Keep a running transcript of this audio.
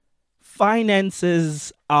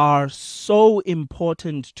finances are so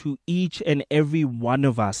important to each and every one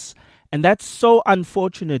of us. And that's so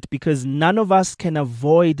unfortunate because none of us can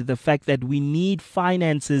avoid the fact that we need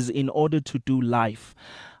finances in order to do life.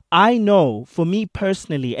 I know for me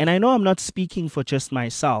personally, and I know I'm not speaking for just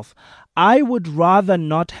myself, I would rather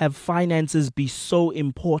not have finances be so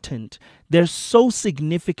important. They're so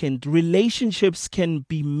significant. Relationships can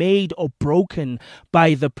be made or broken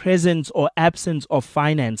by the presence or absence of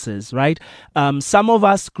finances, right? Some of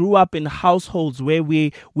us grew up in households where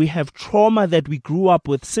we have trauma that we grew up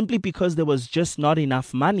with simply because there was just not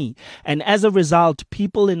enough money. And as a result,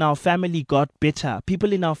 people in our family got bitter.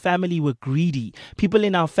 People in our family were greedy. People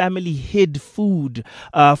in our family hid food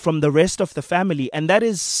from the rest of the family. And that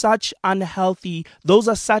is such unhealthy, those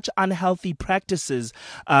are such unhealthy practices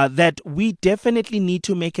that we definitely need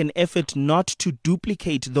to make an effort not to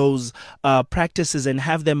duplicate those practices and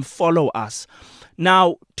have them follow us.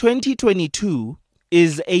 Now, 2022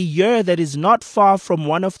 is a year that is not far from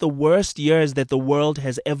one of the worst years that the world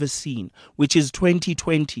has ever seen, which is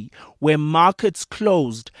 2020, where markets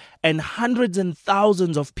closed and hundreds and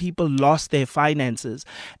thousands of people lost their finances.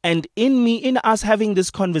 And in us having this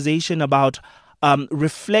conversation about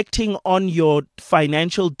reflecting on your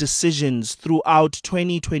financial decisions throughout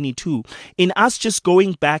 2022, in us just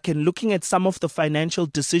going back and looking at some of the financial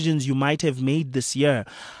decisions you might have made this year,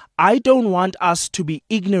 I don't want us to be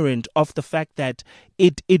ignorant of the fact that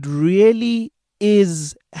it really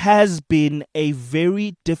has been a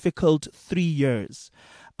very difficult 3 years.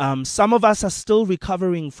 Some of us are still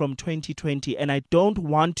recovering from 2020, and I don't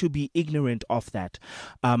want to be ignorant of that.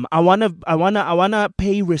 I wanna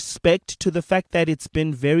pay respect to the fact that it's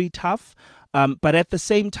been very tough, but at the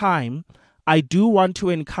same time, I do want to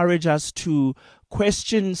encourage us to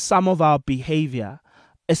question some of our behavior.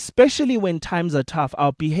 Especially when times are tough,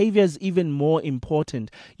 our behavior is even more important.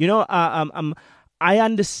 I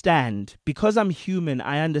understand, because I'm human,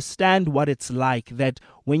 I understand what it's like that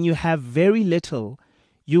when you have very little,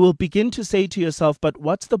 you will begin to say to yourself, but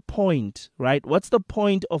what's the point, right? What's the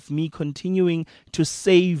point of me continuing to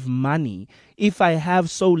save money if I have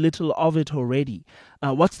so little of it already?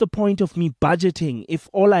 What's the point of me budgeting if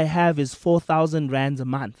all I have is 4,000 rands a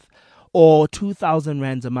month? Or 2,000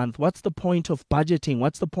 rands a month? What's the point of budgeting?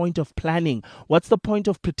 What's the point of planning? What's the point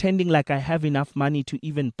of pretending like I have enough money to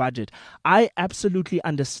even budget? I absolutely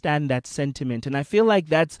understand that sentiment. And I feel like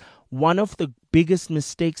that's one of the biggest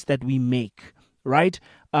mistakes that we make, right?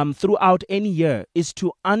 Throughout any year is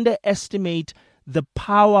to underestimate the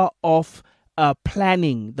power of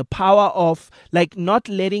planning, the power of not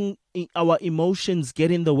letting our emotions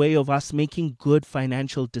get in the way of us making good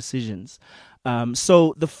financial decisions.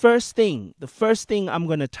 So the first thing I'm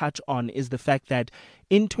going to touch on is the fact that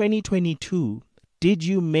in 2022, did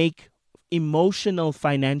you make emotional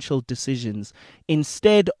financial decisions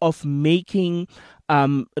instead of making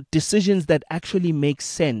decisions that actually make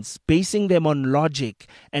sense, basing them on logic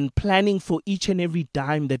and planning for each and every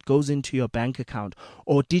dime that goes into your bank account?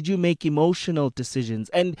 Or did you make emotional decisions?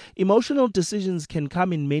 And emotional decisions can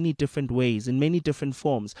come in many different ways, in many different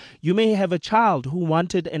forms. You may have a child who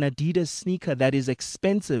wanted an Adidas sneaker that is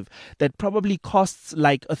expensive, that probably costs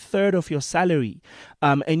like a third of your salary,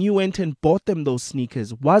 and you went and bought them those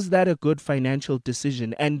sneakers. Was that a good financial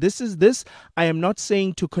decision? And I am not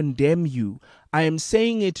saying to condemn you. I am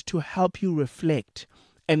saying it to help you reflect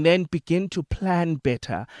and then begin to plan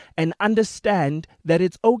better and understand that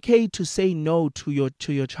it's okay to say no to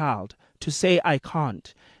your child, to say I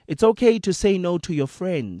can't. It's okay to say no to your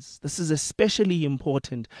friends. This is especially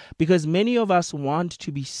important because many of us want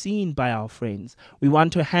to be seen by our friends. We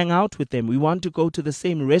want to hang out with them. We want to go to the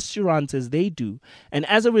same restaurants as they do. And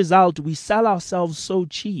as a result, we sell ourselves so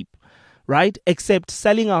cheap. Right? Except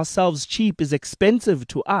selling ourselves cheap is expensive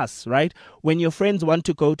to us, right? When your friends want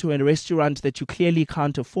to go to a restaurant that you clearly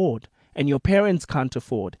can't afford and your parents can't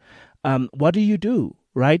afford, what do?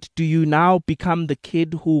 Right? Do you now become the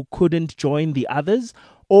kid who couldn't join the others?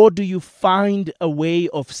 Or do you find a way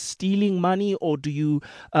of stealing money? Or do you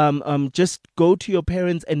just go to your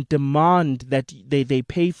parents and demand that they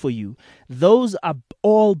pay for you? Those are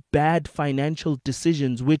all bad financial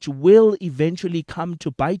decisions which will eventually come to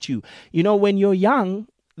bite you. You know, when you're young,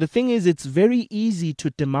 the thing is it's very easy to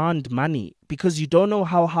demand money because you don't know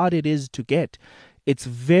how hard it is to get. It's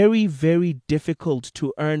very, very difficult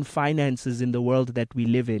to earn finances in the world that we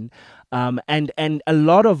live in. And a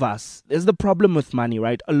lot of us, there's the problem with money,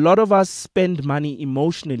 right? A lot of us spend money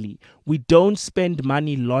emotionally. We don't spend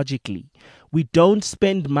money logically. We don't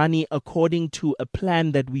spend money according to a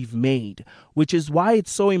plan that we've made, which is why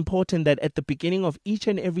it's so important that at the beginning of each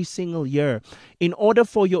and every single year, in order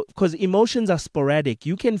for because emotions are sporadic,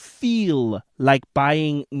 you can feel like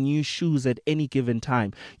buying new shoes at any given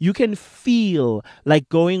time. You can feel like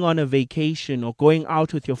going on a vacation or going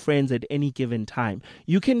out with your friends at any given time.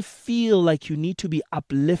 You can feel like you need to be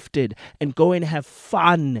uplifted and go and have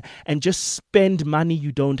fun and just spend money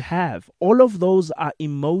you don't have. All of those are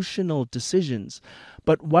emotional decisions.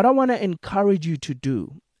 But what I want to encourage you to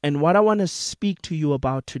do, and what I want to speak to you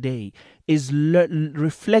about today, is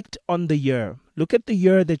reflect on the year. Look at the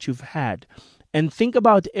year that you've had and think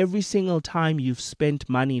about every single time you've spent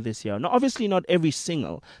money this year. Now, obviously not every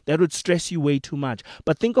single. That would stress you way too much.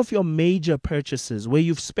 But think of your major purchases where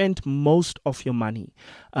you've spent most of your money.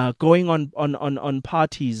 Going on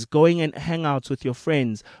parties, going and hangouts with your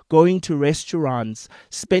friends, going to restaurants,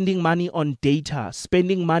 spending money on data,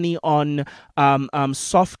 spending money on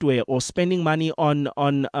software, or spending money on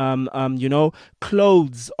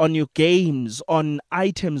clothes, on your games, on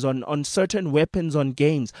items, on certain weapons, on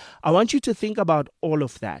games. I want you to think about all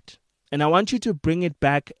of that. And I want you to bring it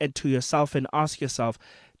back to yourself and ask yourself,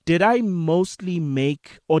 did I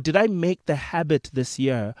make the habit this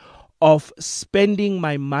year of spending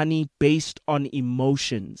my money based on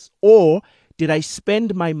emotions? Or did I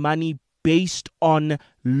spend my money based on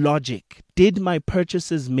logic? Did my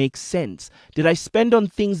purchases make sense? Did I spend on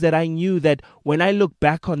things that I knew that when I look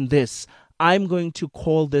back on this, I'm going to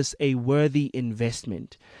call this a worthy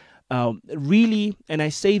investment? Really, and I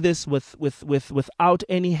say this without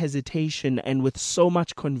any hesitation and with so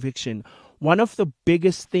much conviction, one of the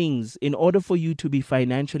biggest things in order for you to be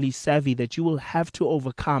financially savvy that you will have to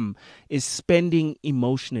overcome is spending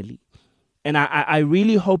emotionally. And I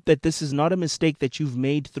really hope that this is not a mistake that you've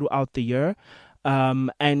made throughout the year.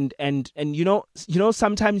 And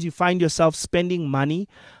sometimes you find yourself spending money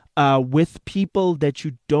with people that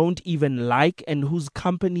you don't even like and whose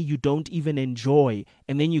company you don't even enjoy.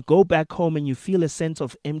 And then you go back home and you feel a sense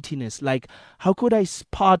of emptiness. Like, how could I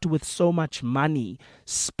part with so much money,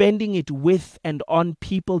 spending it with and on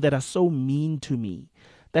people that are so mean to me?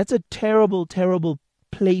 That's a terrible, terrible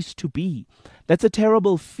place to be. That's a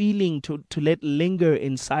terrible feeling to let linger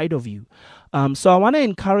inside of you. So I want to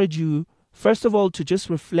encourage you, first of all, to just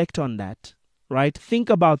reflect on that, right?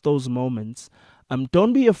 Think about those moments.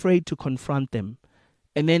 Don't be afraid to confront them.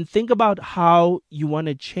 And then think about how you want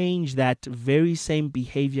to change that very same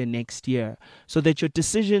behavior next year so that your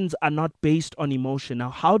decisions are not based on emotion. Now,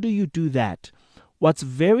 how do you do that? What's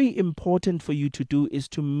very important for you to do is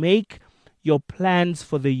to make your plans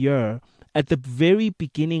for the year at the very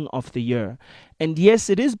beginning of the year. And yes,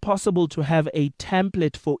 it is possible to have a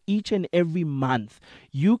template for each and every month.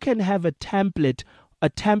 You can have a template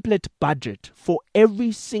budget for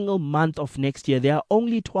every single month of next year. There are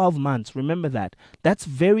only 12 months. Remember that. That's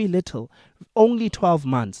very little. Only 12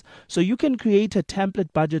 months. So you can create a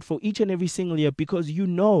template budget for each and every single year because you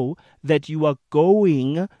know that you are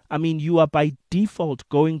by default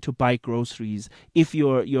going to buy groceries if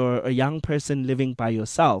you're a young person living by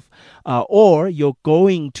yourself, or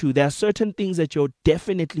there are certain things that you're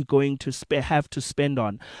definitely going to have to spend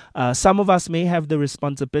on. Some of us may have the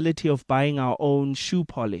responsibility of buying our own shoe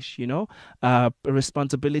polish, a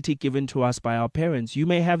responsibility given to us by our parents. You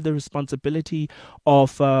may have the responsibility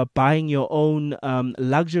of buying your own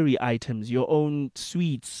luxury items, your own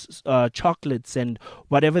sweets, chocolates, and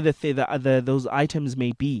whatever those items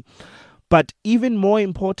may be. But even more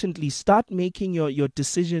importantly, start making your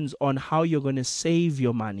decisions on how you're going to save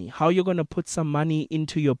your money, how you're going to put some money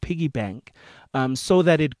into your piggy bank so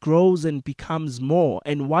that it grows and becomes more,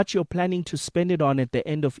 and what you're planning to spend it on at the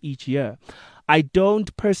end of each year. I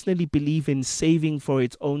don't personally believe in saving for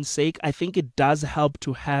its own sake. I think it does help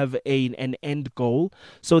to have an end goal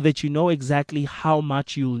so that you know exactly how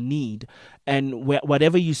much you'll need, and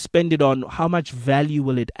whatever you spend it on, how much value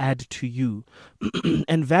will it add to you.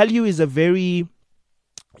 And value is a very,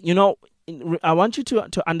 I want you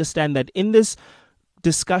to understand that in this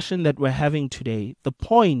discussion that we're having today, the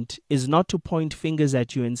point is not to point fingers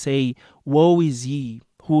at you and say, woe is ye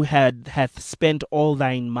who hath spent all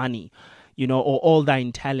thine money, or all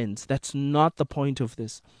thine talents. That's not the point of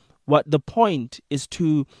this. What the point is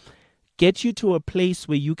to get you to a place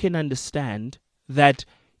where you can understand that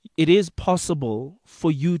it is possible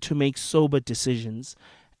for you to make sober decisions,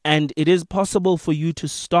 and it is possible for you to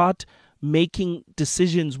start making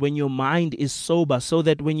decisions when your mind is sober, so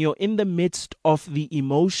that when you're in the midst of the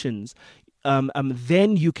emotions,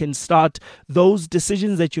 then you can start those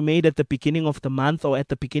decisions that you made at the beginning of the month or at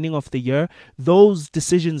the beginning of the year. Those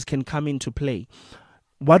decisions can come into play.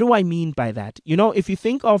 What do I mean by that? You know, if you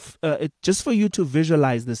think of, just for you to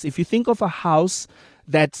visualize this, if you think of a house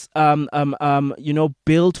that's,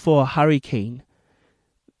 built for a hurricane,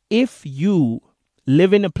 if you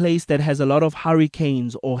live in a place that has a lot of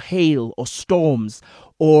hurricanes or hail or storms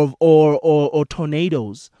or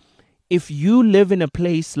tornadoes, if you live in a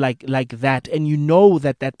place like that, and you know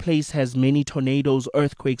that that place has many tornadoes,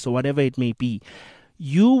 earthquakes, or whatever it may be,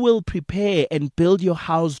 you will prepare and build your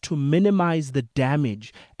house to minimize the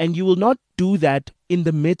damage. And you will not do that in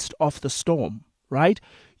the midst of the storm, right?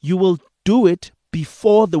 You will do it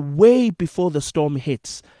way before the storm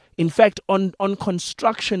hits. In fact, on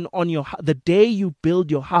construction, the day you build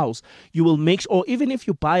your house, you will make, or even if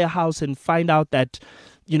you buy a house and find out that,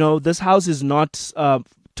 this house is not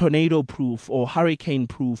tornado proof or hurricane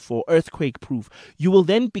proof or earthquake proof, you will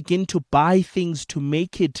then begin to buy things to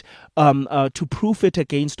make it, to proof it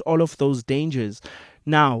against all of those dangers.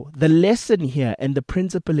 Now, the lesson here and the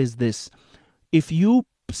principle is this: if you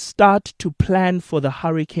start to plan for the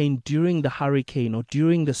hurricane during the hurricane or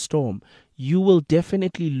during the storm, you will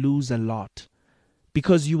definitely lose a lot,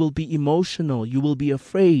 because you will be emotional, you will be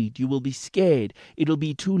afraid, you will be scared, it'll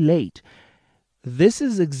be too late. This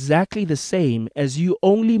is exactly the same as you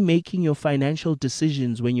only making your financial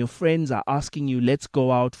decisions when your friends are asking you, let's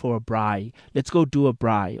go out for a braai, let's go do a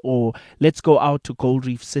braai, or let's go out to Gold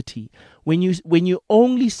Reef City. When you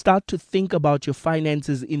only start to think about your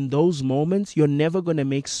finances in those moments, you're never going to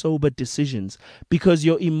make sober decisions, because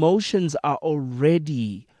your emotions are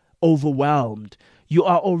already overwhelmed. You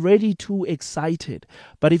are already too excited.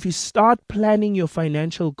 But if you start planning your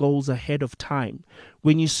financial goals ahead of time,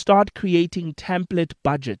 when you start creating template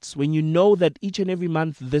budgets, when you know that each and every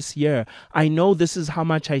month this year, I know this is how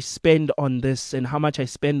much I spend on this and how much I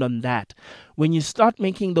spend on that. When you start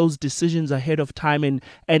making those decisions ahead of time,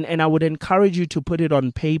 and I would encourage you to put it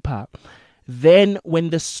on paper, then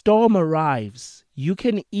when the storm arrives, you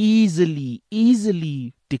can easily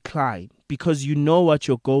decline, because you know what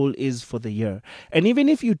your goal is for the year. And even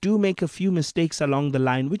if you do make a few mistakes along the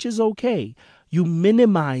line, which is okay, you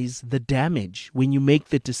minimize the damage when you make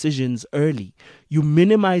the decisions early. You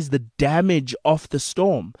minimize the damage of the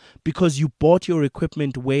storm because you bought your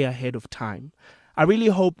equipment way ahead of time. I really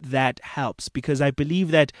hope that helps, because I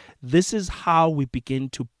believe that this is how we begin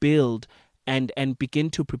to build and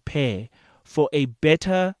begin to prepare for a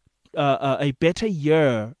better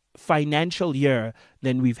year, financial year,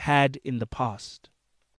 than we've had in the past.